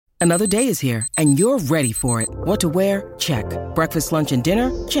Another day is here, and you're ready for it. What to wear? Check. Breakfast, lunch, and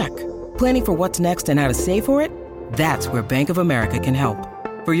dinner? Check. Planning for what's next and how to save for it? That's where Bank of America can help.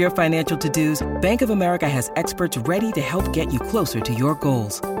 For your financial to-dos, Bank of America has experts ready to help get you closer to your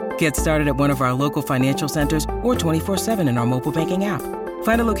goals. Get started at one of our local financial centers or 24/7 in our mobile banking app.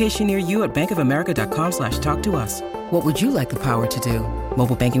 Find a location near you at bankofamerica.com/talktous. What would you like the power to do?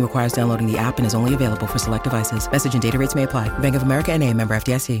 Mobile banking requires downloading the app and is only available for select devices. Message and data rates may apply. Bank of America N.A., member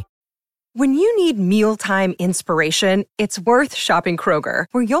FDIC. When you need mealtime inspiration, it's worth shopping Kroger,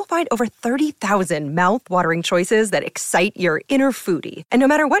 where you'll find over 30,000 mouth-watering choices that excite your inner foodie. And no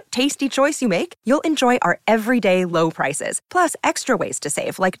matter what tasty choice you make, you'll enjoy our everyday low prices, plus extra ways to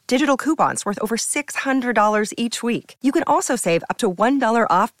save, like digital coupons worth over $600 each week. You can also save up to $1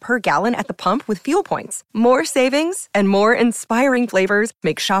 off per gallon at the pump with fuel points. More savings and more inspiring flavors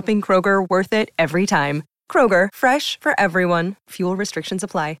make shopping Kroger worth it every time. Kroger, fresh for everyone. Fuel restrictions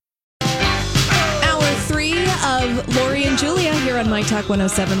apply. 3 of Lori and Julia here on My Talk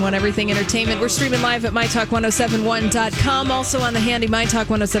 1071 Everything Entertainment. We're streaming live at MyTalk1071.com, also on the handy My Talk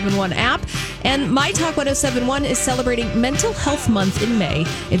 1071 app. And My Talk 1071 is celebrating Mental Health Month in May.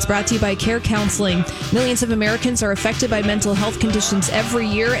 It's brought to you by Care Counseling. Millions of Americans are affected by mental health conditions every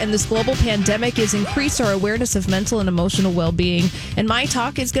year, and this global pandemic has increased our awareness of mental and emotional well-being. And My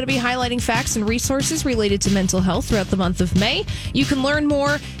Talk is going to be highlighting facts and resources related to mental health throughout the month of May. You can learn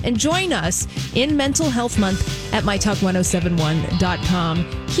more and join us in Mental Health Month at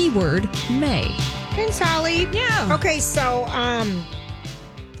mytalk1071.com. Keyword May. Thanks, Holly. Yeah. Okay, so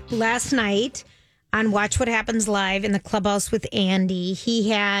last night on Watch What Happens Live in the Clubhouse with Andy, he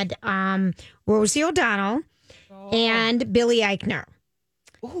had Rosie O'Donnell and Billy Eichner.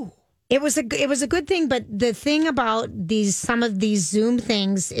 Ooh. It was a good thing, but the thing about some of these Zoom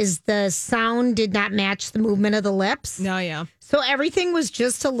things is the sound did not match the movement of the lips. No, yeah. So everything was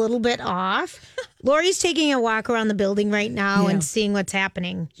just a little bit off. Lori's taking a walk around the building right now and seeing what's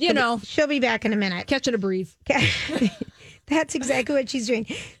happening. She'll be back in a minute. Catching a breeze. That's exactly what she's doing.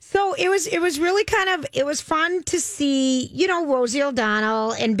 So it was really it was fun to see, Rosie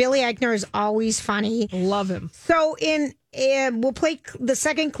O'Donnell, and Billy Eichner is always funny. Love him. So we'll play the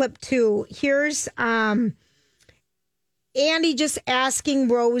second clip too. Here's Andy just asking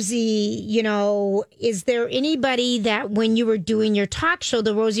Rosie, is there anybody that when you were doing your talk show,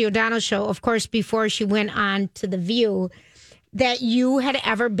 the Rosie O'Donnell show, of course, before she went on to The View, that you had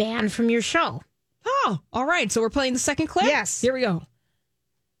ever banned from your show? Oh, all right. So we're playing the second clip? Yes. Here we go.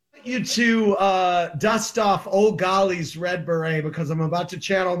 You to dust off old Golly's red beret because I'm about to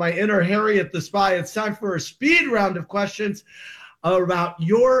channel my inner Harriet the Spy. It's time for a speed round of questions about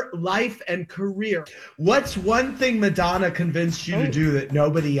your life and career. What's one thing Madonna convinced you to do that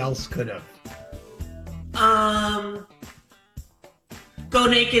nobody else could have? Go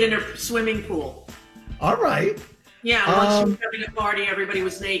naked in her swimming pool. All right. Yeah, once she was having a party, everybody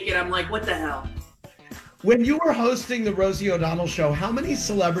was naked. I'm like, what the hell? When you were hosting the Rosie O'Donnell show, how many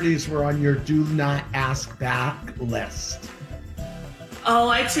celebrities were on your Do Not Ask Back list? Oh,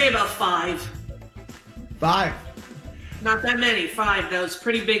 I'd say about 5. 5. Not that many. 5. Those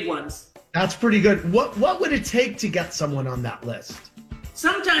pretty big ones. That's pretty good. What would it take to get someone on that list?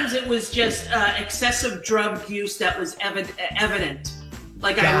 Sometimes it was just excessive drug use that was evident.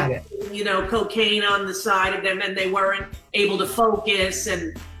 Like cocaine on the side of them, and they weren't able to focus.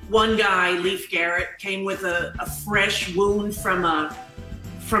 And one guy, Leif Garrett, came with a fresh wound from a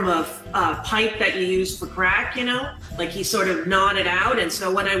pipe that you use for crack. Like he sort of gnawed it out. And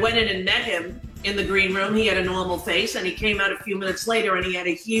so when I went in and met him in the green room, he had a normal face, and he came out a few minutes later, and he had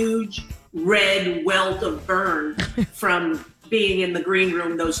a huge red welt of burn from being in the green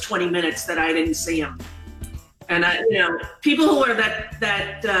room those 20 minutes that I didn't see him. And people who are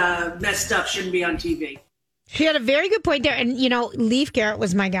that messed up shouldn't be on TV. She had a very good point there. And, Leif Garrett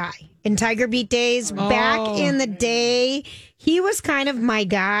was my guy in Tiger Beat days. Back in the day, he was kind of my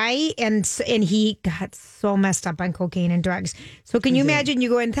guy. And he got so messed up on cocaine and drugs. So can you imagine you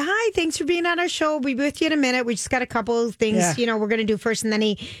going, hi, thanks for being on our show. We'll be with you in a minute. We just got a couple of things, we're going to do first. And then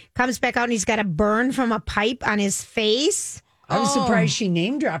he comes back out and he's got a burn from a pipe on his face. I was surprised she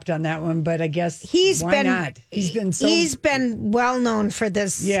name dropped on that one, but I guess why not? He's been well known for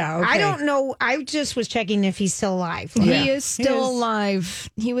this. Yeah, okay. I don't know. I just was checking if he's still alive. He is still alive.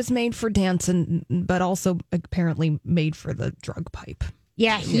 He was made for dancing, but also apparently made for the drug pipe.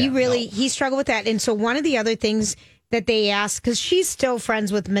 Yeah, he struggled with that. And so one of the other things that they asked, because she's still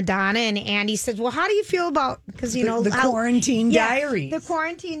friends with Madonna, and Andy says, well, how do you feel about because the quarantine diaries. The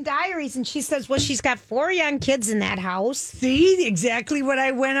quarantine diaries, and she says, well, she's got 4 young kids in that house. See, exactly what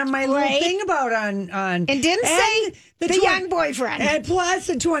I went on my little thing about on and didn't say the young boyfriend, and plus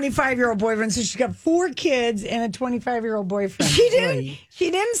a 25-year-old boyfriend. So she's got 4 kids and a 25-year-old boyfriend. She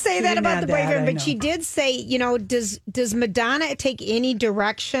didn't say that about the boyfriend, but she did say, does Madonna take any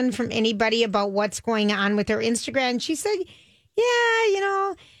direction from anybody about what's going on with her Instagram? And she said,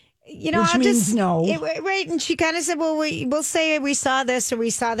 yeah, which means no. Right. And she kind of said, well, we'll say we saw this or we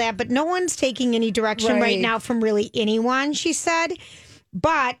saw that, but no one's taking any direction right now from really anyone, she said.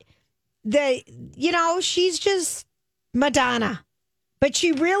 But she's just Madonna. But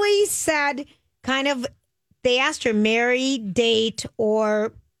she really said they asked her marry, date,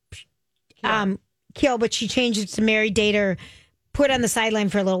 or kill, but she changed it to marry, date, or put on the sideline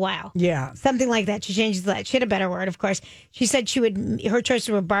for a little while. Yeah. Something like that. She changed that. She had a better word, of course. She said her choices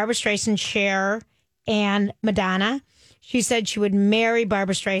were Barbra Streisand, Cher, and Madonna. She said she would marry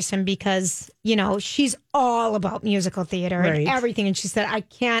Barbra Streisand because, she's all about musical theater and everything. And she said,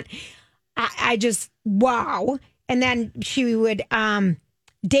 I just, wow. And then she would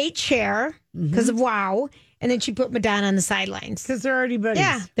date Cher because of wow. And then she put Madonna on the sidelines. Because they're already buddies.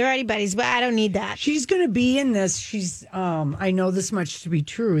 Yeah, they're already buddies, but I don't need that. She's going to be in this. She's, I know this much to be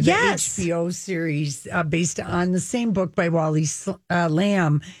true. The HBO series based on the same book by Wally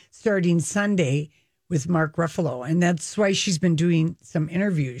Lamb starting Sunday with Mark Ruffalo. And that's why she's been doing some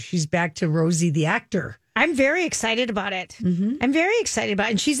interviews. She's back to Rosie the actor. I'm very excited about it. Mm-hmm. I'm very excited about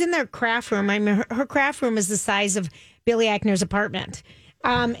it. And she's in their craft room. I mean, her craft room is the size of Billy Eichner's apartment.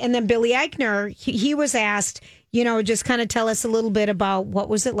 And then Billy Eichner, he was asked, just kind of tell us a little bit about what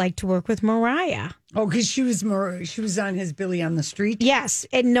was it like to work with Mariah. Oh, because she was on his Billy on the Street. Yes,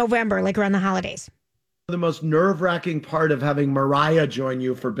 in November, like around the holidays. The most nerve-wracking part of having Mariah join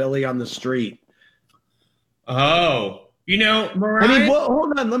you for Billy on the Street. Oh, Mariah. I mean,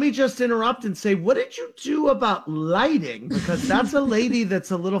 hold on. Let me just interrupt and say, what did you do about lighting? Because that's a lady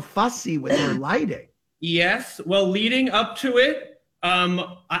that's a little fussy with her lighting. Yes. Well, leading up to it,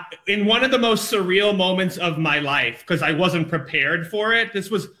 in one of the most surreal moments of my life, because I wasn't prepared for it.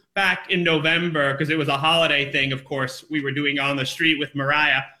 This was back in November, because it was a holiday thing. Of course, we were doing On the Street with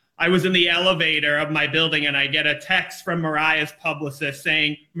Mariah. I was in the elevator of my building, and I get a text from Mariah's publicist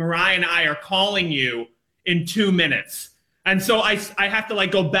saying, Mariah and I are calling you in 2 minutes. And so I have to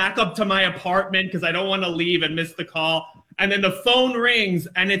go back up to my apartment because I don't want to leave and miss the call. And then the phone rings,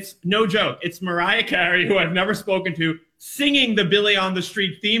 and it's no joke. It's Mariah Carey, who I've never spoken to, singing the Billy on the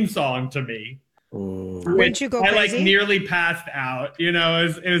Street theme song to me. Would you go crazy? I nearly passed out. It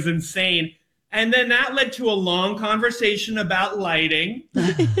was insane. And then that led to a long conversation about lighting.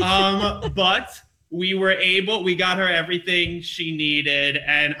 But we got her everything she needed.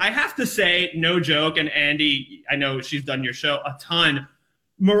 And I have to say, no joke, and Andy, I know she's done your show a ton.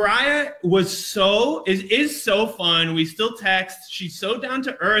 Mariah is so fun. We still text. She's so down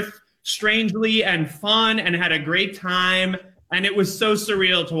to earth, strangely, and fun, and had a great time. And it was so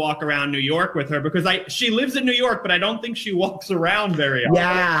surreal to walk around New York with her because she lives in New York, but I don't think she walks around very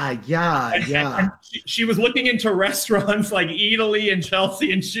often. Yeah. And she was looking into restaurants like Italy and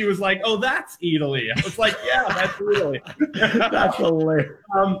Chelsea, and she was like, "Oh, that's Italy." I was like, "Yeah, that's Italy." That's hilarious.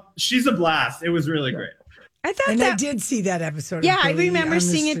 She's a blast. It was really great. I did see that episode. Yeah, I remember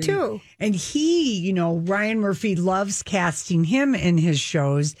seeing it too. And he, Ryan Murphy loves casting him in his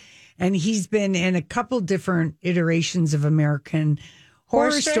shows. And he's been in a couple different iterations of American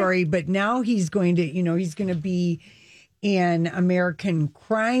Horror Story, but now he's going to be in American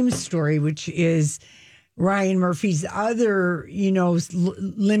Crime Story, which is Ryan Murphy's other,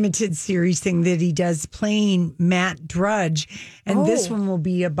 limited series thing that he does playing Matt Drudge. And this one will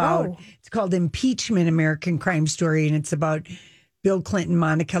be about, it's called Impeachment American Crime Story. And it's about Bill Clinton,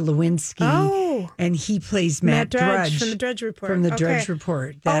 Monica Lewinsky, and he plays Matt Drudge from the Drudge Report. Drudge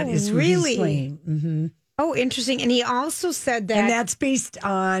Report. That is really who he's playing. Mm-hmm. Oh, interesting. And he also said that, and that's based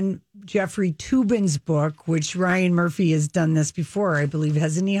on Jeffrey Toobin's book, which Ryan Murphy has done this before, I believe,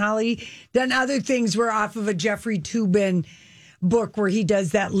 hasn't he, Holly? Done other things were off of a Jeffrey Toobin book where he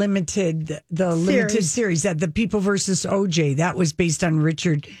does that limited series, that The People versus OJ. That was based on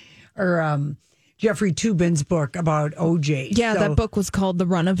Jeffrey Toobin's book about OJ. Yeah, that book was called The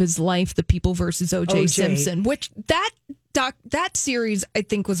Run of His Life, The People versus OJ Simpson, which that series, I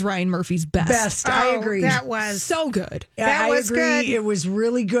think, was Ryan Murphy's best. I agree. That was so good. That was agree. Good. It was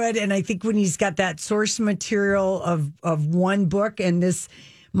really good. And I think when he's got that source material of one book, and this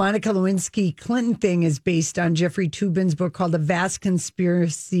Monica Lewinsky Clinton thing is based on Jeffrey Toobin's book called The Vast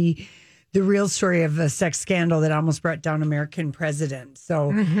Conspiracy, the real story of a sex scandal that almost brought down American president.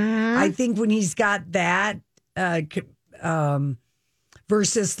 So I think when he's got that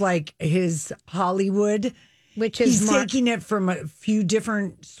versus like his Hollywood, which is he's taking it from a few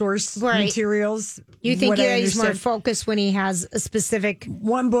different source materials. You think he's more focused when he has a specific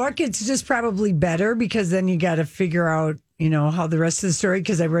one book? It's just probably better because then you got to figure out, how the rest of the story.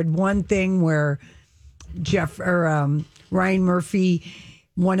 Because I read one thing where Ryan Murphy,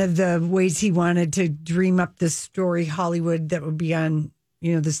 one of the ways he wanted to dream up this story, Hollywood, that would be on,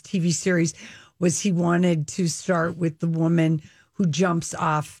 this TV series, was he wanted to start with the woman who jumps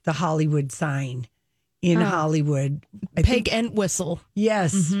off the Hollywood sign in Hollywood. Peg Entwistle.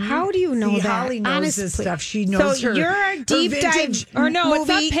 Yes. Mm-hmm. How do you know that? Holly knows Honestly. this stuff. She knows so her. You're a deep dive. Or no,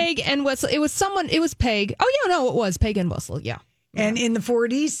 movie. it's not Peg Entwistle. It was someone. It was Peg. Oh yeah, no, it was Peg Entwistle. Yeah. And in the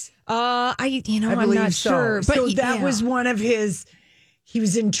 40s? I'm not sure. But that was one of his. He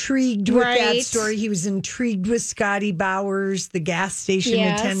was intrigued with that story. He was intrigued with Scotty Bowers, the gas station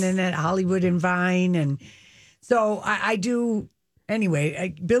attendant at Hollywood and Vine. And so I do.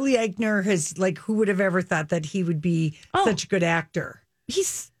 Anyway, Billy Eichner has, who would have ever thought that he would be such a good actor?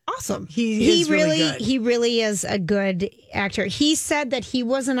 He's awesome. He really is a good actor. He said that he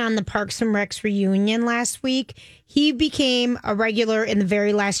wasn't on the Parks and Recs reunion last week. He became a regular in the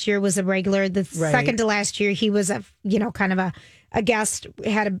very last year, was a regular. The second to last year, he was kind of a guest,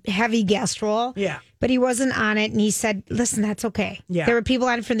 had a heavy guest role. Yeah. But he wasn't on it. And he said, listen, that's okay. Yeah. There were people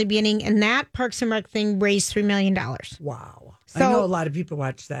on it from the beginning. And that Parks and Rec thing raised $3 million. Wow. So, I know a lot of people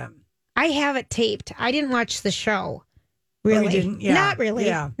watch that. I have it taped. I didn't watch the show. Really? Oh, you didn't? Yeah. Not really.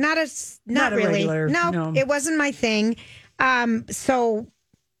 Yeah. Not really. Regular, no, it wasn't my thing. So,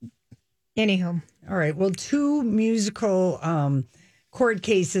 anywho. All right. Well, 2 musical court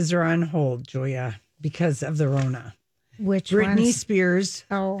cases are on hold, Julia, because of the Rona. Which Britney ones? Spears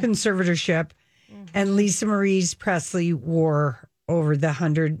conservatorship and Lisa Marie's Presley war over the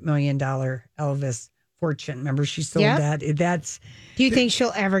 $100 million Elvis fortune. Remember, she sold that. Do you think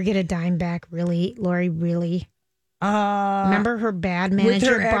she'll ever get a dime back? Really, Lori? Really? Remember her bad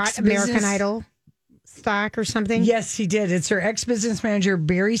manager bought American Idol stock or something? Yes, he did. It's her ex-business manager,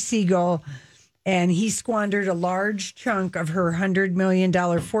 Barry Siegel, and he squandered a large chunk of her $100 million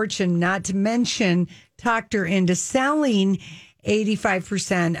fortune, not to mention talked her into selling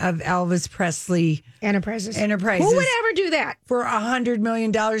 85% of Elvis Presley Enterprises. Who would ever do that? For $100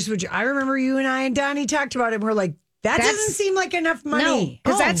 million, which I remember you and I and Donnie talked about it. And we're like, that doesn't seem like enough money. No,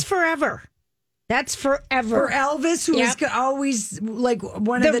 because that's forever. That's forever. For Elvis, who is always like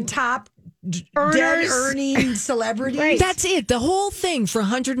one of the top dead earning celebrities. Right. That's it. The whole thing for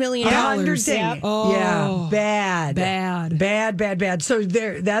 $100 million. Yep. Oh, yeah. Bad. So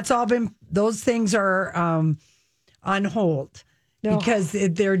that's all been, those things are on hold. No. Because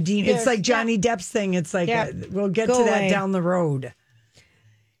they're deemed, it's like Johnny Depp's thing. It's like, we'll get to that down the road.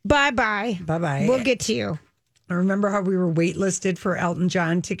 Bye-bye. We'll get to you. Remember how we were waitlisted for Elton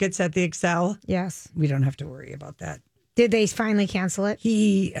John tickets at the Excel? Yes. We don't have to worry about that. Did they finally cancel it?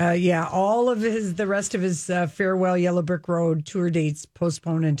 All of the rest of his Farewell Yellow Brick Road tour dates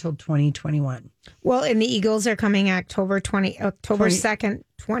postponed until 2021. Well, and the Eagles are coming October 2nd,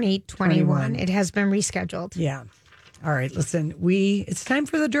 2021. It has been rescheduled. Yeah. All right, listen, it's time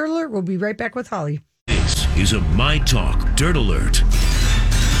for the Dirt Alert. We'll be right back with Holly. This is a My Talk Dirt Alert.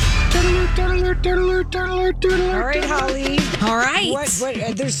 All right, Holly. All right.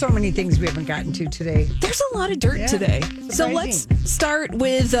 What, there's so many things we haven't gotten to today. There's a lot of dirt today. Surprising. So let's start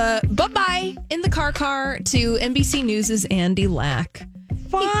with bye-bye in the car to NBC News' Andy Lack.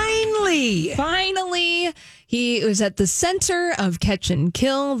 Finally. He was at the center of Catch and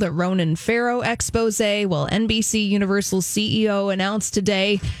Kill, the Ronan Farrow expose, while NBC Universal CEO announced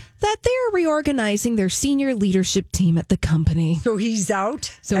today that they're reorganizing their senior leadership team at the company. So he's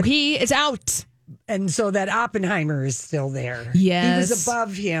out? He is out. And so that Oppenheimer is still there. Yes. He was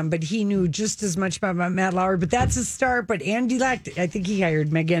above him, but he knew just as much about Matt Lauer. But that's a start. But Andy Lack, I think he hired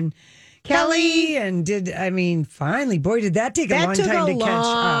Megyn Kelly and finally, boy, did that take a long time to catch up. That took a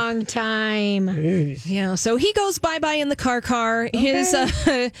long time. Yeah, so he goes bye-bye in the car. Okay. His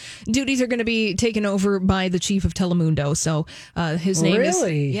duties are going to be taken over by the chief of Telemundo. So his name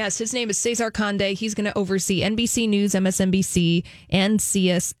his name is Cesar Conde. He's going to oversee NBC News, MSNBC, and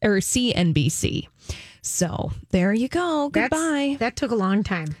CNBC. So there you go. Goodbye. That took a long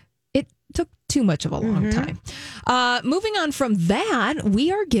time. It took too much of a long time. Moving on from that,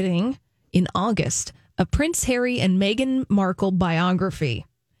 we are getting, in August, a Prince Harry and Meghan Markle biography.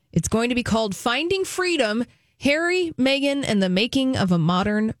 It's going to be called Finding Freedom, Harry, Meghan, and the Making of a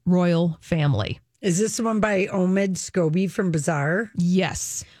Modern Royal Family. Is this the one by Omid Scobie from Bazaar?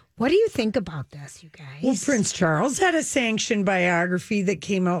 Yes. What do you think about this, you guys? Well, Prince Charles had a sanctioned biography that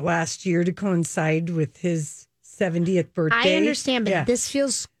came out last year to coincide with his 70th birthday. I understand, but this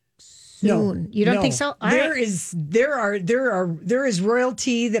feels soon. No, you don't think so? There is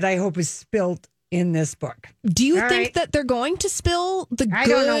royalty that I hope is spilt in this book. Do you think that they're going to spill the good? I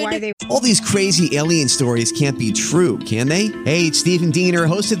don't know why they... All these crazy alien stories can't be true, can they? Hey, it's Stephen Diener,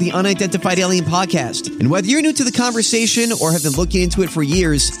 host of the Unidentified Alien Podcast. And whether you're new to the conversation or have been looking into it for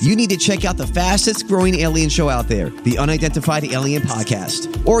years, you need to check out the fastest growing alien show out there, the Unidentified Alien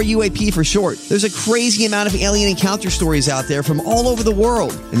Podcast, or UAP for short. There's a crazy amount of alien encounter stories out there from all over the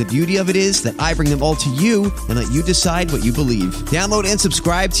world. And the beauty of it is that I bring them all to you and let you decide what you believe. Download and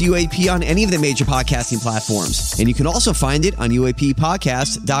subscribe to UAP on any of the major podcasting platforms. And you can also find it on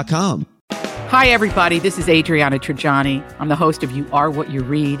UAPpodcast.com. Hi, everybody. This is Adriana Trajani. I'm the host of You Are What You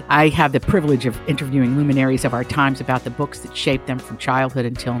Read. I have the privilege of interviewing luminaries of our times about the books that shaped them from childhood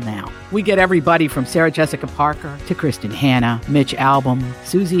until now. We get everybody from Sarah Jessica Parker to Kristen Hanna, Mitch Albom,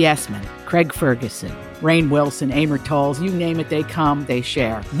 Susie Essman, Craig Ferguson, Rainn Wilson, Amor Tolls, you name it, they come, they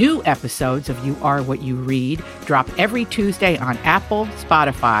share. New episodes of You Are What You Read drop every Tuesday on Apple,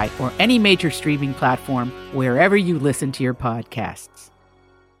 Spotify, or any major streaming platform wherever you listen to your podcasts.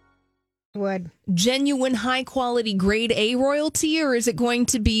 Would genuine high quality grade A royalty, or is it going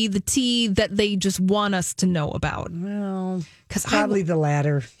to be the tea that they just want us to know about? Well, probably the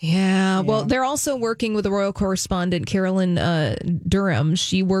latter. Yeah. Well, they're also working with a royal correspondent, Carolyn Durham.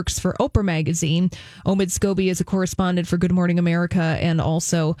 She works for Oprah Magazine. Omid Scobie is a correspondent for Good Morning America and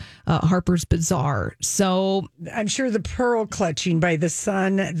also Harper's Bazaar. So I'm sure the pearl clutching by the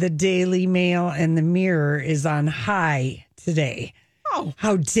Sun, the Daily Mail, and the Mirror is on high today. Oh,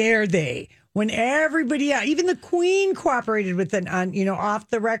 how dare they? When everybody, even the Queen cooperated with it on, off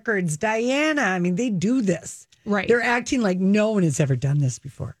the records. Diana, I mean, they do this. Right. They're acting like no one has ever done this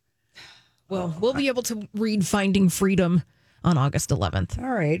before. Well, we'll be able to read Finding Freedom on August 11th. All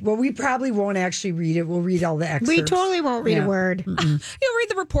right. Well, we probably won't actually read it. We'll read all the excerpts. We totally won't read a word. You'll read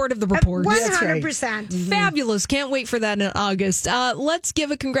the report of the report. 100%. Fabulous. Can't wait for that in August. Let's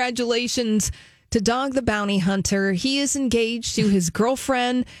give a congratulations to Dog the Bounty Hunter. He is engaged to his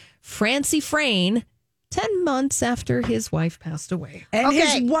girlfriend, Francie Frayne, 10 months after his wife passed away. And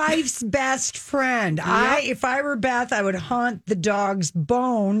his wife's best friend. Yep. If I were Beth, I would haunt the dog's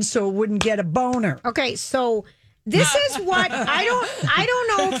bone so it wouldn't get a boner. Okay, so this is what I don't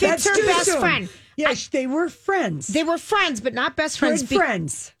know if it's her best friend. Yes, they were friends. They were friends, but not best friends. Good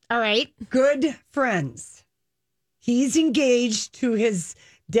friends. All right. Good friends. He's engaged to his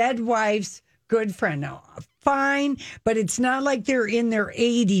dead wife's good friend. Now, fine, but it's not like they're in their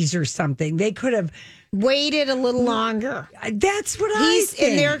 80s or something. They could have waited a little longer. That's what I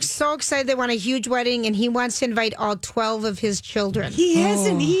think. And they're so excited. They want a huge wedding, and he wants to invite all 12 of his children. He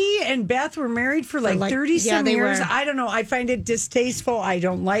hasn't. He and Beth were married for like 30-some years. Were. I don't know. I find it distasteful. I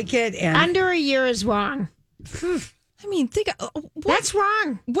don't like it. And under a year is wrong. I mean, think that's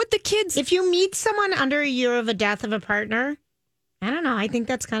wrong. What the kids... If you meet someone under a year of a death of a partner, I don't know. I think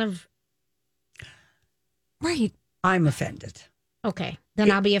that's kind of... Right. I'm offended. Okay. Then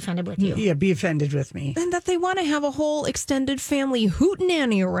I'll be offended with you. Yeah, be offended with me. And that they want to have a whole extended family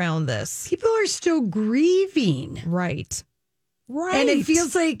hootenanny around this. People are still grieving. Right. Right. And it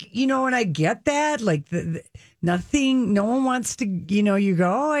feels like, and I get that. Like, no one wants to, you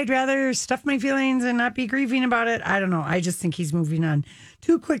go, oh, I'd rather stuff my feelings and not be grieving about it. I don't know. I just think he's moving on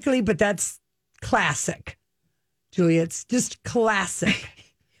too quickly, but that's classic. Julia, it's just classic.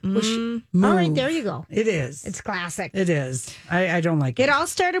 All right, there you go. It is. It's classic. It is. I don't like it. It all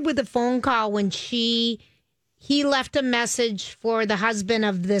started with a phone call when he left a message for the husband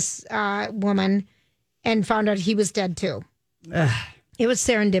of this woman and found out he was dead too. It was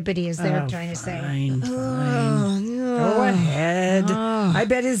serendipity, as they were trying to say. Fine. Go ahead. I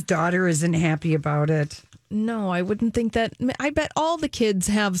bet his daughter isn't happy about it. No, I wouldn't think that. I bet all the kids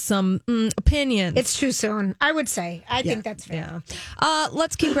have some opinions. It's too soon, I would say. I think that's fair. Yeah.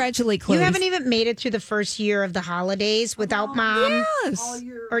 Let's congratulate Chloe. You haven't even made it through the first year of the holidays without mom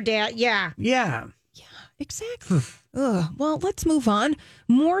or dad. Yeah. Yeah. Yeah, exactly. Well, let's move on.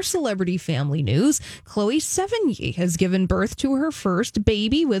 More celebrity family news. Chloe Sevigny has given birth to her first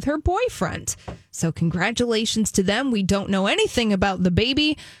baby with her boyfriend. So congratulations to them. We don't know anything about the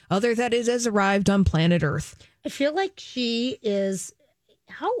baby other than it has arrived on planet Earth. I feel like she is...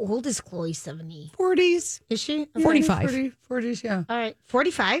 How old is Chloe Sevigny? 40s. Is she? 45. 40s, yeah. All right.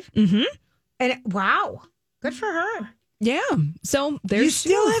 45? Mm-hmm. And wow. Good for her. Yeah. So there's... You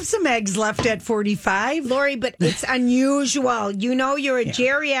still have some eggs left at 45. Lori, but it's unusual. You're a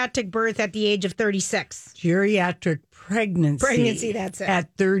geriatric birth at the age of 36. Geriatric pregnancy. That's it. At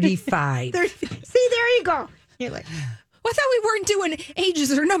 35. See, there you go. You're like, I thought we weren't doing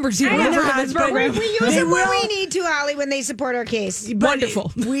ages or numbers here. I know, for this program. we use it when we need to, Allie, when they support our case.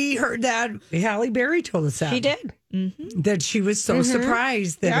 Wonderful. We heard that Halle Berry told us that. She did. That she was so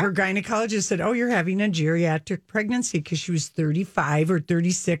surprised that her gynecologist said, "Oh, you're having a geriatric pregnancy," because she was 35 or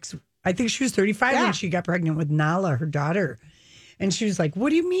 36. I think she was 35 when she got pregnant with Nala, her daughter. And she was like,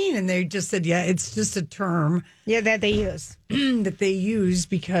 "What do you mean?" And they just said, "Yeah, it's just a term that they use that they use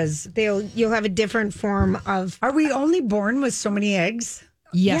because you'll have a different form of." Are we only born with so many eggs?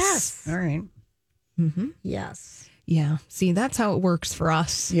 Yes. All right. Yes. Yeah. See, that's how it works for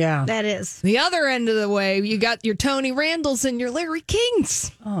us. Yeah. That is. The other end of the way, you got your Tony Randalls and your Larry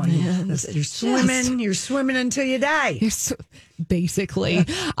Kings. Oh, you're swimming. You're swimming until you die. Basically.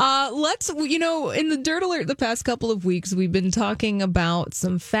 Let's, in the Dirt Alert the past couple of weeks, we've been talking about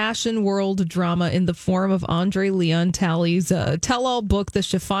some fashion world drama in the form of Andre Leon Talley's tell-all book, The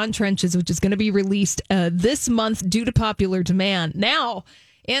Chiffon Trenches, which is going to be released this month due to popular demand. Now,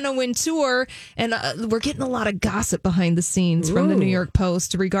 Anna Wintour, and we're getting a lot of gossip behind the scenes from the New York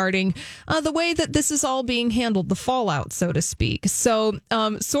Post regarding the way that this is all being handled, the fallout, so to speak. So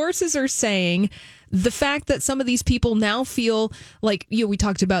sources are saying the fact that some of these people now feel like, we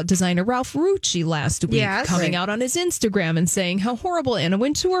talked about designer Ralph Rucci last week coming out on his Instagram and saying how horrible Anna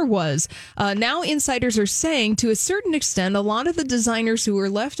Wintour was. Now insiders are saying, to a certain extent, a lot of the designers who were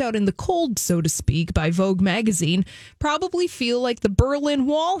left out in the cold, so to speak, by Vogue magazine probably feel like the Berlin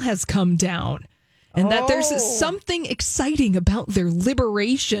Wall has come down and that there's something exciting about their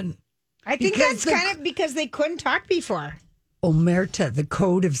liberation. I think that's kind of because they couldn't talk before. Omerta, the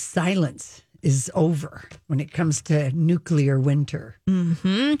code of silence is over when it comes to nuclear winter.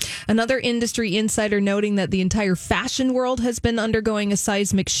 Another industry insider noting that the entire fashion world has been undergoing a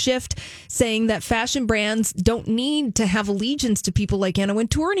seismic shift, saying that fashion brands don't need to have allegiance to people like Anna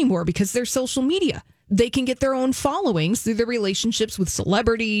Wintour anymore because they're social media. They can get their own followings through their relationships with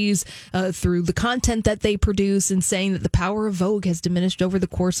celebrities, through the content that they produce, and saying that the power of Vogue has diminished over the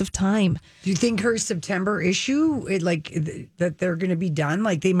course of time. Do you think her September issue, that they're going to be done?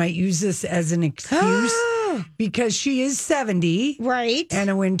 Like they might use this as an excuse because she is 70, right?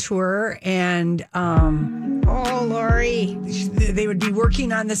 Anna Wintour, and Lori, they would be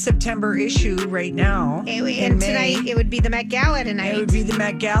working on the September issue right now. And tonight it would be the Met Gala tonight. It would be the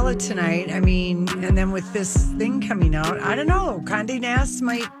Met Gala tonight. I mean, and then with this thing coming out, I don't know. Condé Nast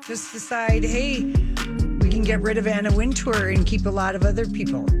might just decide, hey, we can get rid of Anna Wintour and keep a lot of other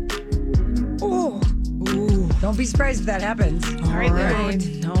people. Ooh. Don't be surprised if that happens. All right.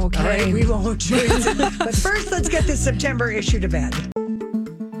 Okay. All right, we won't. But first, let's get the September issue to bed.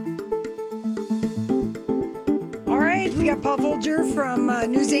 We got Paul Folger from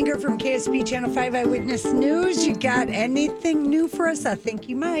news anchor from KSP Channel 5 Eyewitness News. You got anything new for us? I think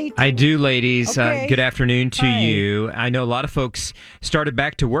you might. I do, ladies. Okay. Good afternoon to you. I know a lot of folks started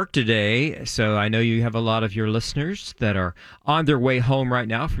back to work today, so I know you have a lot of your listeners that are on their way home right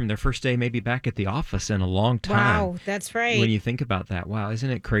now from their first day maybe back at the office in a long time. Wow, that's right. When you think about that. Wow, isn't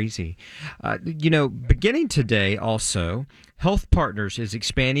it crazy? Beginning today also, Health Partners is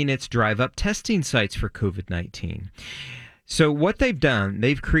expanding its drive-up testing sites for COVID-19. So what they've done,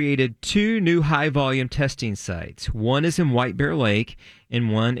 they've created 2 new high-volume testing sites. One is in White Bear Lake,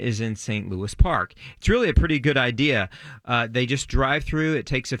 and one is in St. Louis Park. It's really a pretty good idea. They just drive through. It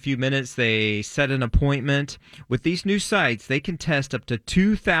takes a few minutes. They set an appointment. With these new sites, they can test up to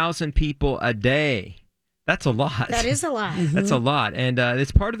 2,000 people a day. That's a lot. That is a lot. That's a lot. And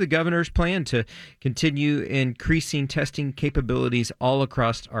it's part of the governor's plan to continue increasing testing capabilities all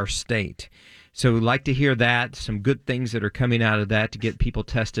across our state. So we'd like to hear that, some good things that are coming out of that to get people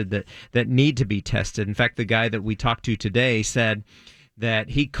tested that need to be tested. In fact, the guy that we talked to today said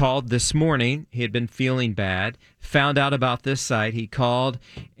that he called this morning. He had been feeling bad, found out about this site. He called,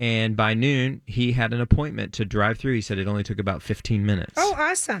 and by noon, he had an appointment to drive through. He said it only took about 15 minutes. Oh,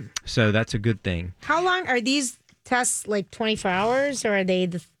 awesome. So that's a good thing. How long are these tests, like 24 hours, or are they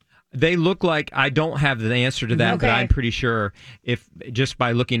They look like, I don't have the answer to that, but I'm pretty sure if just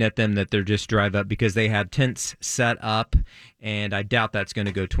by looking at them that they're just drive up because they have tents set up, and I doubt that's going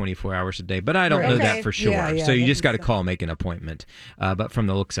to go 24 hours a day, but I don't know that for sure. Yeah, so you just got to call, make an appointment. But from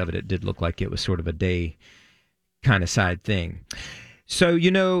the looks of it, it did look like it was sort of a day kind of side thing. So,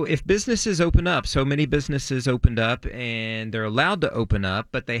 if businesses open up, so many businesses opened up and they're allowed to open up,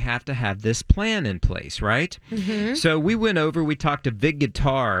 but they have to have this plan in place, right? Mm-hmm. So we talked to Vig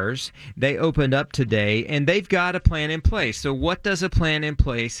Guitars. They opened up today and they've got a plan in place. So what does a plan in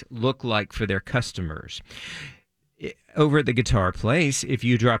place look like for their customers? Over at the Guitar Place, if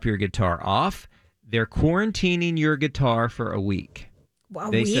you drop your guitar off, they're quarantining your guitar for a week.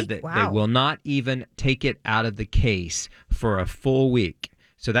 They said that they will not even take it out of the case for a full week.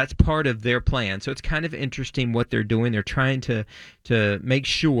 So that's part of their plan. So it's kind of interesting what they're doing. They're trying to make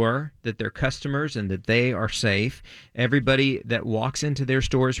sure that their customers and that they are safe. Everybody that walks into their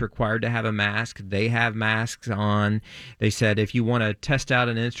store is required to have a mask. They have masks on. They said if you want to test out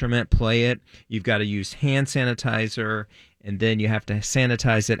an instrument, play it, you've got to use hand sanitizer, and then you have to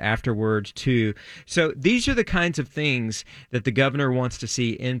sanitize it afterwards too. So these are the kinds of things that the governor wants to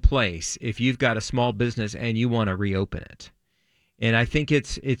see in place if you've got a small business and you want to reopen it. And I think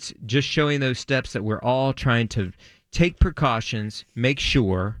it's just showing those steps that we're all trying to take precautions, make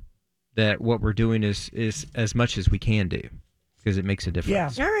sure that what we're doing is as much as we can do, because it makes a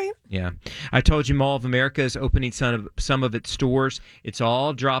difference. Yeah. All right. Yeah. I told you Mall of America is opening some of its stores. It's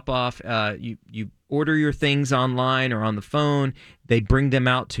all drop off. You order your things online or on the phone. They bring them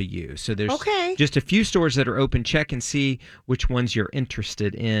out to you. So there's just a few stores that are open. Check and see which ones you're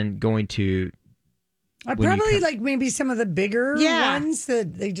interested in going to. Probably like maybe some of the bigger ones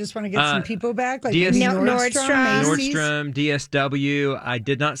that they just want to get some people back, like Nordstrom, DSW. I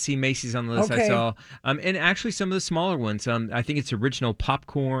did not see Macy's on the list. I saw, and actually some of the smaller ones. I think it's Original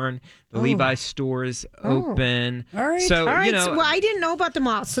Popcorn. The Levi's store is open. All right. So, well, I didn't know about them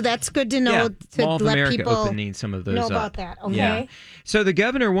all, so that's good to know. To Mall of let America people opening some of those know up. about that. Okay. Yeah. So the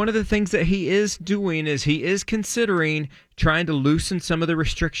governor, one of the things that he is doing is he is considering trying to loosen some of the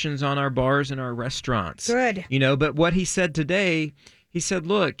restrictions on our bars and our restaurants. Good. But what he said today, he said,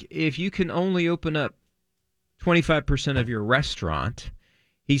 look, if you can only open up 25% of your restaurant,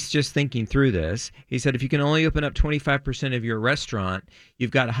 he's just thinking through this. He said, if you can only open up 25% of your restaurant,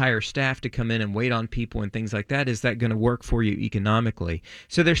 you've got to hire staff to come in and wait on people and things like that. Is that going to work for you economically?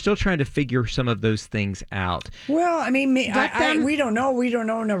 So they're still trying to figure some of those things out. Well, I mean, we don't know. We don't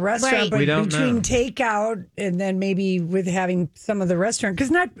own a restaurant, but between takeout and then maybe with having some of the restaurant,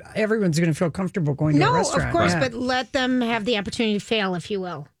 because not everyone's going to feel comfortable going to a restaurant. No, of course, but let them have the opportunity to fail, if you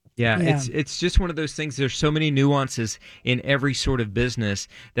will. Yeah, it's just one of those things. There's so many nuances in every sort of business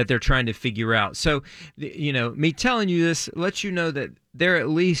that they're trying to figure out. So, me telling you this lets you know that they're at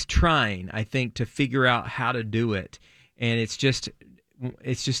least trying, I think, to figure out how to do it. And it's just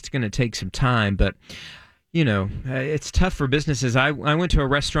going to take some time. But, it's tough for businesses. I went to a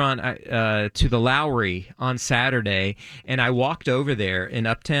restaurant, to the Lowry on Saturday, and I walked over there in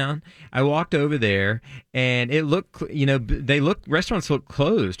Uptown. I walked over there, and it looked, restaurants look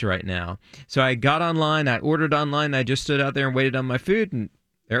closed right now. So I got online, I ordered online, I just stood out there and waited on my food, and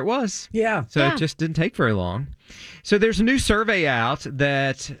there it was. Yeah. So it just didn't take very long. So there's a new survey out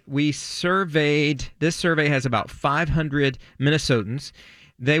that we surveyed. This survey has about 500 Minnesotans.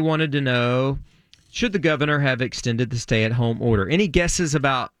 They wanted to know, should the governor have extended the stay-at-home order? Any guesses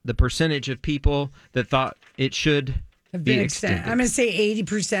about the percentage of people that thought it should be extended? I'm going to say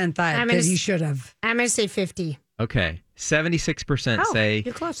 80% thought that he should have. I'm going to say 50. Okay. 76% say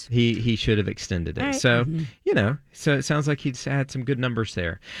you're close. he should have extended it. Right. So, so it sounds like he's had some good numbers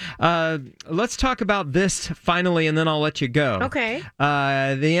there. Let's talk about this finally, and then I'll let you go. Okay. The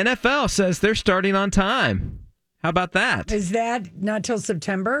NFL says they're starting on time. How about that? Is that not till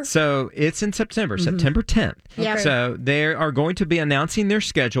September? So it's in September, September 10th. Yeah. So they are going to be announcing their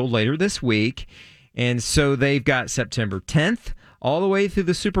schedule later this week. And so they've got September 10th all the way through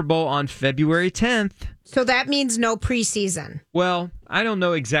the Super Bowl on February 10th. So that means no preseason. Well, I don't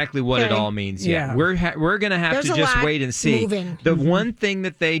know exactly what it all means yet. Yeah. We're going to have to just wait and see. Moving. The one thing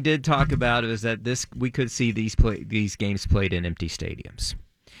that they did talk about is that we could see these games played in empty stadiums.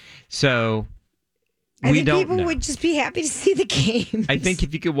 So I think people would just be happy to see the games. I think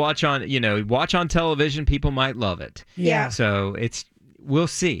if you could watch on television, people might love it. Yeah. So we'll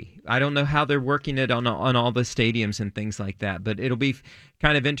see. I don't know how they're working it on all the stadiums and things like that, but it'll be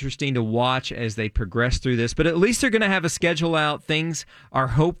kind of interesting to watch as they progress through this. But at least they're going to have a schedule out. Things are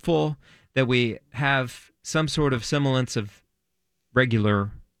hopeful that we have some sort of semblance of regular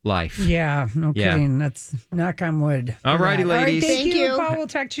life. Yeah, no kidding. That's knock on wood. All righty, ladies. All right, thank you, Paul. We'll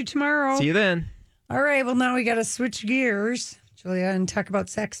talk to you tomorrow. See you then. All right, well, now we got to switch gears, Julia, and talk about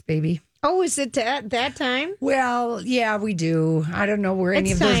sex, baby. Oh, is it that time? Well, yeah, we do. I don't know where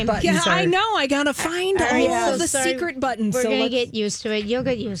any of those buttons are. I know. I got to find all of the secret buttons. We're going to get used to it. You'll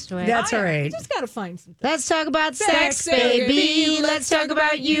get used to it. That's all right. I just got to find something. Let's talk about sex, baby. Let's talk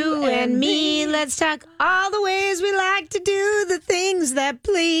about you and me. Let's talk all the ways we like to do the things that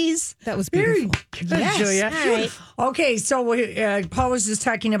please. That was beautiful. Yes. Julia. All right. Okay, so Paul was just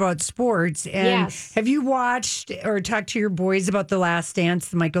talking about sports. And have you watched or talked to your boys about The Last Dance,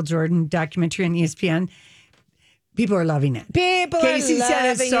 the Michael Jordan documentary on ESPN? People are loving it. Casey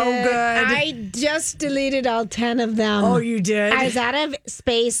said it's so good. I just deleted all 10 of them. Oh, you did? I was out of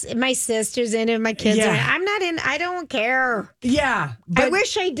space. My sister's in it. My kids are in it. I'm not in. I don't care. Yeah. I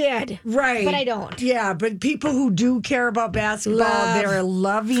wish I did. Right. But I don't. Yeah, but people who do care about basketball, they're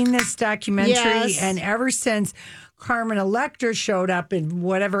loving this documentary. Yes. And ever since Carmen Electra showed up in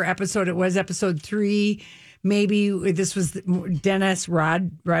whatever episode it was, episode 3, maybe this was Dennis Rodman,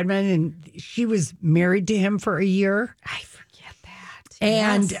 and she was married to him for a year. I forget that.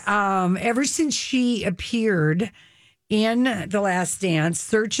 And Yes. Ever since she appeared in The Last Dance,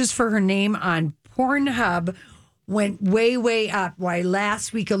 searches for her name on Pornhub went way, way up. Why,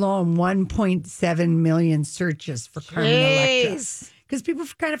 last week alone, 1.7 million searches for Carmen Electra. Because people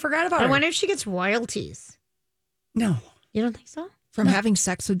kind of forgot about her. I wonder if she gets royalties. No. You don't think so? From having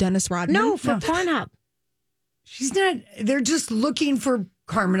sex with Dennis Rodman? No, for Pornhub. She's not. They're just looking for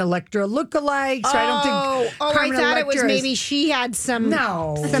Carmen Electra lookalikes. So I don't think. Carmen I thought it was Electra maybe she had some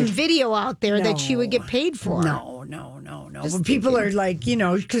video out there that she would get paid for. No. But people are like,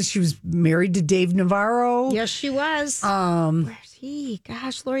 because she was married to Dave Navarro. Yes, she was. Where's he?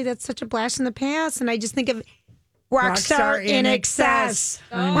 Gosh, Lori, that's such a blast in the past. And I just think of Rockstar in Excess.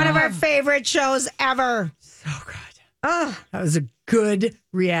 One of our favorite shows ever. So good. Oh, that was a good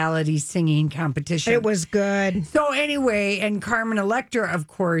reality singing competition. It was good. So anyway, and Carmen Electra, of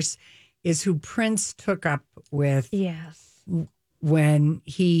course, is who Prince took up with. Yes. When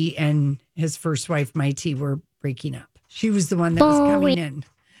he and his first wife, Mighty, were breaking up. She was the one that was coming in.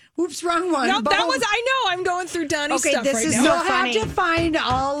 Oops, wrong one. No, that was, I know. I'm going through Donnie's stuff this right is now. so funny. You'll have to find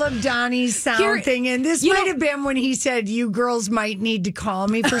all of Donnie's sound thing. And this might have been when he said, you girls might need to call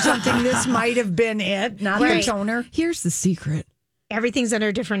me for something. This might have been it, not the toner. Here's the secret. Everything's under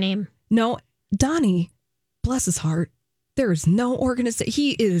a different name. No, Donnie, bless his heart, there is no organization.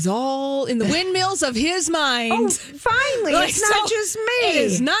 He is all in the windmills of his mind. Oh, finally. It's not just me. It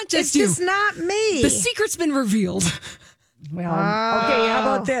is not just you. It's just not me. The secret's been revealed. Well, okay, how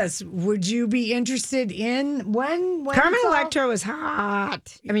about this? Would you be interested in when Carmen Electra was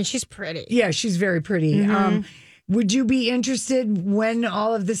hot. I mean, she's pretty. Yeah, she's very pretty. Would you be interested when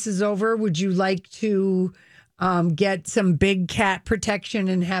all of this is over? Would you like to get some big cat protection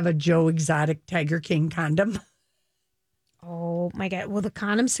and have a Joe Exotic Tiger King condom? Oh my God. Well, the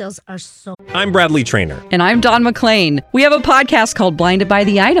condom sales are so. I'm Bradley Trainer. And I'm Don McClain. We have a podcast called Blinded by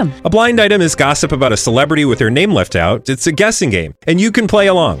the Item. A blind item is gossip about a celebrity with their name left out. It's a guessing game, and you can play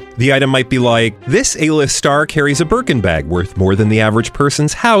along. The item might be like, this A-list star carries a Birkin bag worth more than the average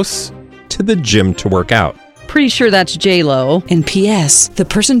person's house to the gym to work out. Pretty sure that's J-Lo. And P.S. the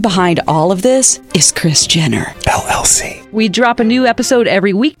person behind all of this is Kris Jenner, LLC. We drop a new episode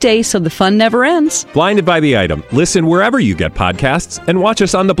every weekday so the fun never ends. Blinded by the Item. Listen wherever you get podcasts and watch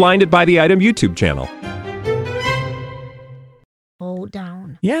us on the Blinded by the Item YouTube channel. Oh,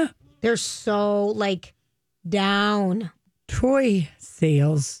 down. Yeah. They're so, down. Toy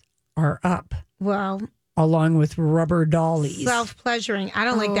sales are up. Well, along with rubber dollies. Self-pleasuring. I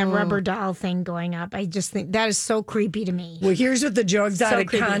don't like that rubber doll thing going up. I just think that is so creepy to me. Well, here's what the Joe Exotic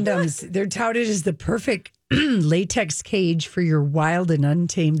condoms, they're touted as the perfect latex cage for your wild and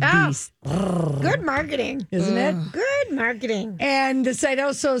untamed beast. Good marketing. Isn't it? Good marketing. And the site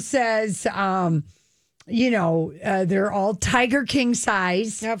also says, they're all Tiger King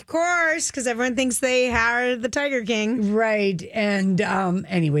size. Of course, because everyone thinks they are the Tiger King. Right. And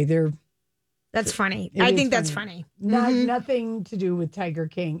anyway, that's funny. I think that's funny. Nothing to do with Tiger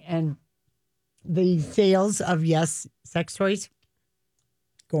King. And the sales of, sex toys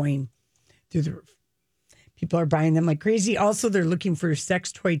going through the roof. People are buying them like crazy. Also, they're looking for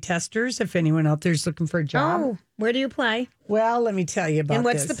sex toy testers. If anyone out there is looking for a job. Oh, where do you play? Well, let me tell you about this. And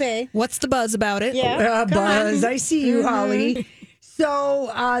what's the pay? What's the buzz about it? Yeah. Buzz. I see you, Holly.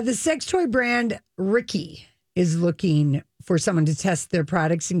 So the sex toy brand Ricky is looking for someone to test their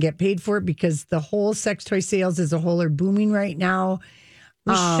products and get paid for it because the whole sex toy sales as a whole are booming right now.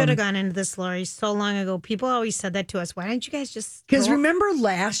 We should have gone into this, Lori, so long ago. People always said that to us. Why don't you guys just... Because remember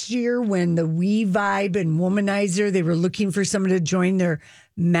last year when the We Vibe and Womanizer, they were looking for someone to join their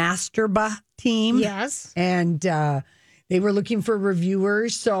Masturba team? Yes. And they were looking for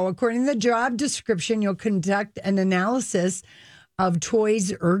reviewers. So according to the job description, you'll conduct an analysis of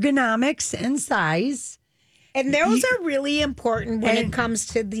toys' ergonomics and size. And those are really important when it comes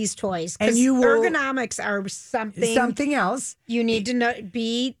to these toys. Because ergonomics are something else. You need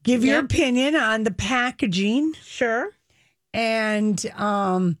to give your opinion on the packaging. Sure. And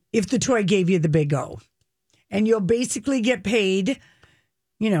if the toy gave you the big O. And you'll basically get paid,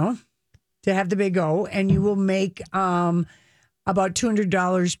 to have the big O. And you will make about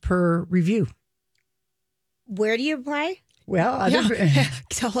 $200 per review. where do you apply? Well,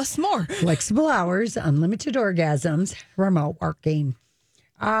 tell us more. Flexible hours, unlimited orgasms, remote working.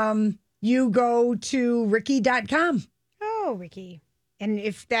 You go to Ricky.com. Oh, Ricky. And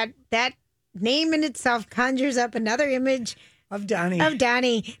if that name in itself conjures up another image of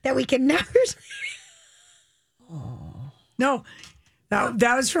Donnie that we can never No,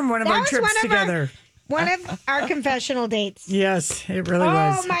 that was from one of our trips together. One of our confessional dates. Yes, it really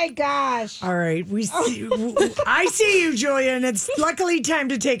was. Oh my gosh. All right. I see you, Julia, and it's luckily time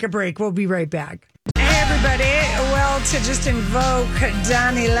to take a break. We'll be right back. Hey, everybody. Well, to just invoke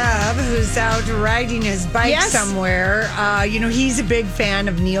Donnie Love, who's out riding his bike somewhere. He's a big fan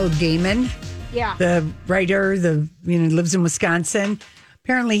of Neil Gaiman. Yeah. The writer, lives in Wisconsin.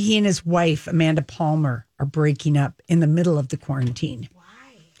 Apparently, he and his wife, Amanda Palmer, are breaking up in the middle of the quarantine.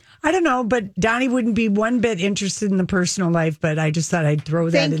 I don't know, but Donnie wouldn't be one bit interested in the personal life, but I just thought I'd throw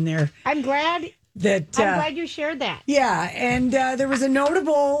that in there. I'm glad you shared that. Yeah, and there was a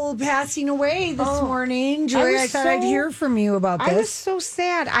notable passing away this morning. Joy, I thought I'd hear from you about this. I was so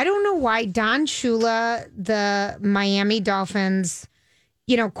sad. I don't know why. Don Shula, the Miami Dolphins,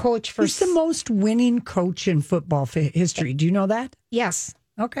 coach for... He's the most winning coach in football history. Do you know that? Yes.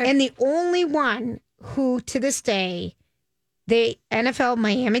 Okay. And the only one who, to this day... The NFL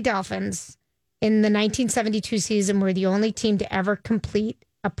Miami Dolphins in the 1972 season were the only team to ever complete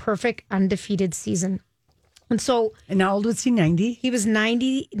a perfect undefeated season. And how old was he? 90? He was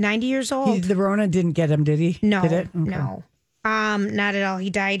 90 years old. The Rona didn't get him, did he? No, did it? Okay. No. Not at all. He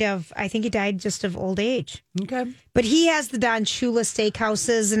died just of old age. Okay. But he has the Don Shula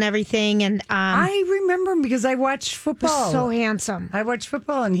steakhouses and everything. And I remember him because I watched football. He was so handsome. I watched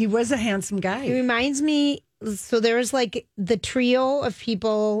football and he was a handsome guy. He reminds me... So there was like the trio of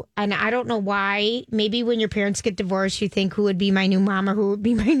people, and I don't know why. Maybe when your parents get divorced, you think who would be my new mom or who would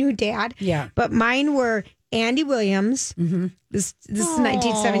be my new dad. Yeah. But mine were Andy Williams. Mm-hmm. This is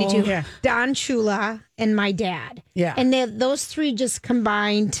 1972. Yeah. Don Shula and my dad. Yeah. And those three just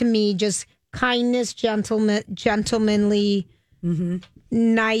combined to me just kindness, gentlemanly,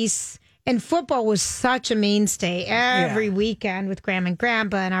 nice. And football was such a mainstay every weekend with Grandma and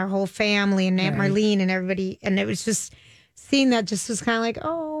Grandpa and our whole family and Aunt Marlene and everybody. And it was just seeing that just was kind of like,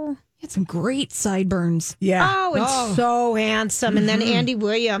 oh. He had some great sideburns. Yeah. Oh, and so handsome. And then Andy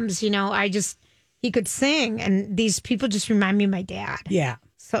Williams, he could sing. And these people just remind me of my dad. Yeah.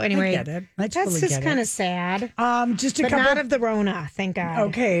 So anyway, I get it. That's just kind of sad. But not of the Rona, thank God.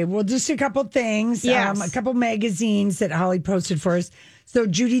 Okay, well, just a couple things. Yes. A couple magazines that Holly posted for us. So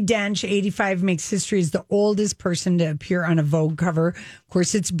Judi Dench, 85, makes history as the oldest person to appear on a Vogue cover. Of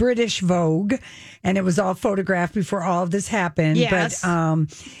course, it's British Vogue, and it was all photographed before all of this happened. Yes. But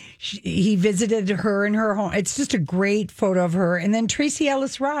he visited her in her home. It's just a great photo of her. And then Tracy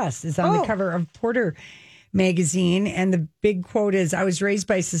Ellis Ross is on the cover of Porter magazine, and the big quote is, "I was raised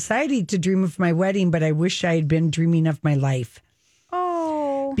by society to dream of my wedding, but I wish I had been dreaming of my life."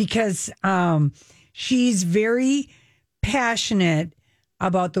 Oh. Because she's very passionate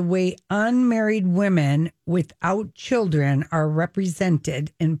about the way unmarried women without children are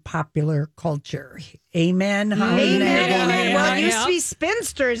represented in popular culture. Amen. Amen. Well, it used to be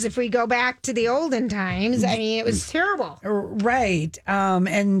spinsters if we go back to the olden times. I mean, it was terrible. Right.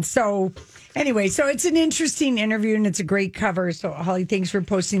 And so anyway, so it's an interesting interview and it's a great cover. So Holly, thanks for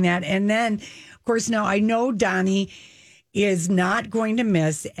posting that. And then, of course, now I know Donnie is not going to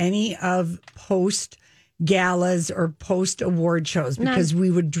miss any of post galas or post award shows because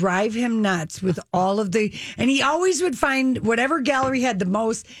we would drive him nuts with all of and he always would find whatever gallery had the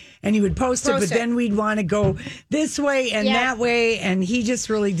most and he would post it, but then we'd want to go this way and that way, and he just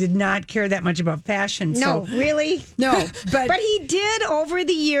really did not care that much about fashion. No, really? No, but he did over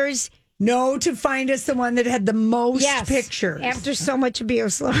the years know to find us the one that had the most pictures. After so much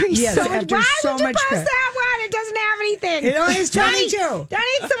abuse, Lori. Yes, why after so would you much post that one? It doesn't have anything. It only has 22. Donnie,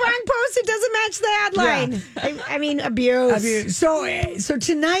 it's the wrong post. It doesn't match the headline. Yeah. I mean, abuse. So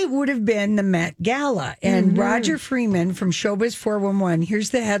tonight would have been the Met Gala. And Roger Freeman from Showbiz 411,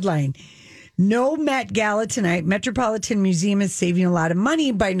 here's the headline. No Met Gala tonight. Metropolitan Museum is saving a lot of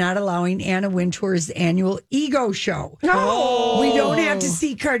money by not allowing Anna Wintour's annual Ego show. Oh. We don't have to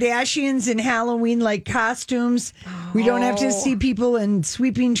see Kardashians in Halloween-like costumes. We don't have to see people in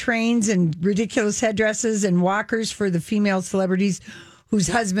sweeping trains and ridiculous headdresses and walkers for the female celebrities whose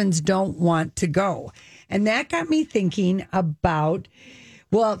husbands don't want to go. And that got me thinking about,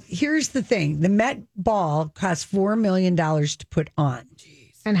 well, here's the thing. The Met Ball cost $4 million to put on.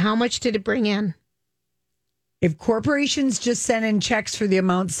 And how much did it bring in? If corporations just sent in checks for the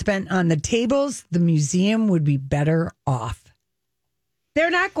amount spent on the tables, the museum would be better off.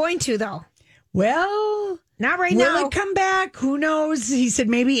 They're not going to, though. Well, Not right Will now. it come back? Who knows? He said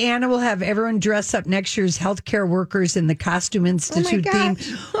maybe Anna will have everyone dress up next year's healthcare workers in the Costume Institute theme.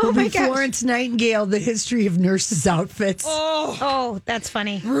 Will be Florence Nightingale, the history of nurses' outfits. Oh, that's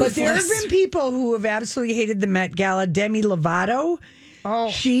funny. But there have been people who have absolutely hated the Met Gala. Demi Lovato.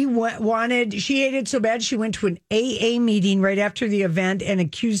 She she hated so bad she went to an AA meeting right after the event and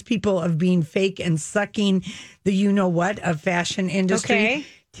accused people of being fake and sucking the you-know-what of fashion industry. Okay.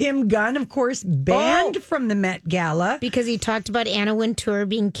 Tim Gunn, of course, banned from the Met Gala. Because he talked about Anna Wintour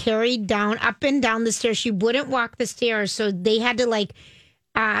being carried up and down the stairs. She wouldn't walk the stairs, so they had to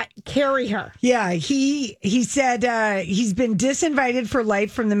carry her. Yeah, he said he's been disinvited for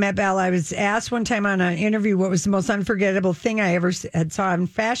life from the Met Gala. I was asked one time on an interview what was the most unforgettable thing I ever had saw in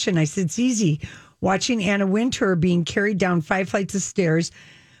fashion. I said, it's easy. Watching Anna Wintour being carried down 5 flights of stairs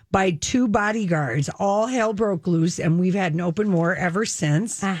by 2 bodyguards. All hell broke loose, and we've had an open war ever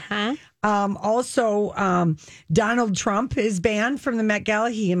since. Also, Donald Trump is banned from the Met Gala.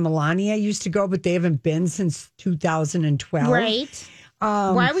 He and Melania used to go, but they haven't been since 2012. Right.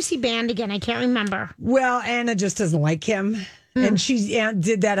 Why was he banned again? I can't remember. Well, Anna just doesn't like him. And she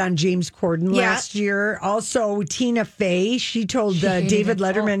did that on James Corden last year. Also, Tina Fey, she told David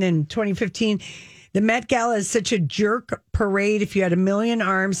Letterman in 2015, the Met Gala is such a jerk parade. If you had 1 million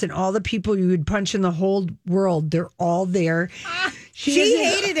arms and all the people you would punch in the whole world, they're all there. She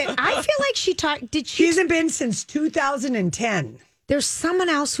hated it. I feel like she talked. She hasn't been since 2010. There's someone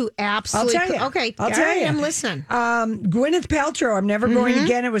else who absolutely. I'll tell you. Okay, I'll tell you. I'm listening. Gwyneth Paltrow. I'm never going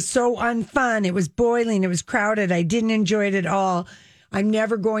again. It was so unfun. It was boiling. It was crowded. I didn't enjoy it at all. I'm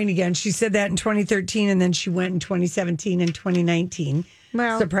never going again. She said that in 2013, and then she went in 2017 and 2019.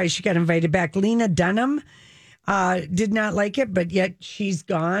 Well, surprised she got invited back. Lena Dunham did not like it, but yet she's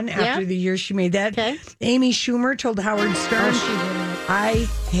gone after the year she made that. Okay. Amy Schumer told Howard Stern, I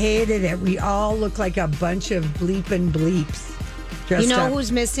hated it. We all look like a bunch of bleeping bleeps. You know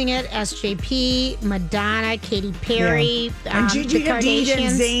who's missing it? SJP, Madonna, Katy Perry, and Gigi Hadid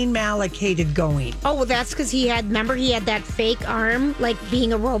and Zayn Malik hated going. Oh, well, that's because he had that fake arm, like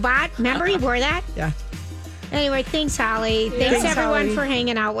being a robot. Remember he wore that? Yeah. Anyway, thanks, Holly. Thanks everyone, Holly, for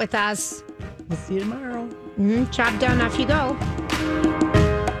hanging out with us. We'll see you tomorrow. Chop down, off you go.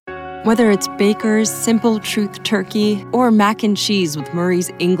 Whether it's Baker's Simple Truth Turkey or mac and cheese with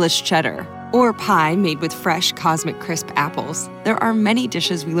Murray's English Cheddar, or pie made with fresh Cosmic Crisp apples, there are many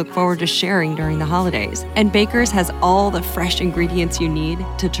dishes we look forward to sharing during the holidays. And Baker's has all the fresh ingredients you need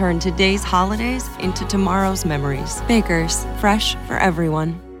to turn today's holidays into tomorrow's memories. Baker's, fresh for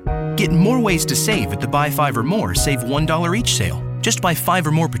everyone. Get more ways to save at the Buy 5 or More Save $1 each sale. Just buy 5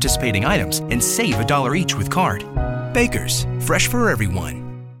 or more participating items and save $1 each with card. Baker's, fresh for everyone.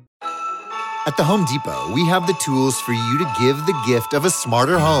 At the Home Depot, we have the tools for you to give the gift of a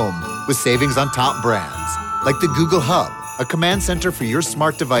smarter home with savings on top brands, like the Google Hub, a command center for your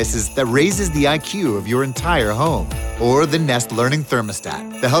smart devices that raises the IQ of your entire home, or the Nest Learning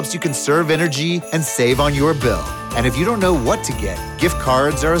Thermostat that helps you conserve energy and save on your bill. And if you don't know what to get, gift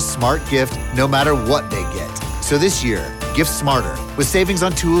cards are a smart gift no matter what they get. So this year, gift smarter with savings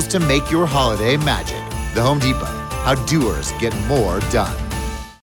on tools to make your holiday magic. The Home Depot, how doers get more done.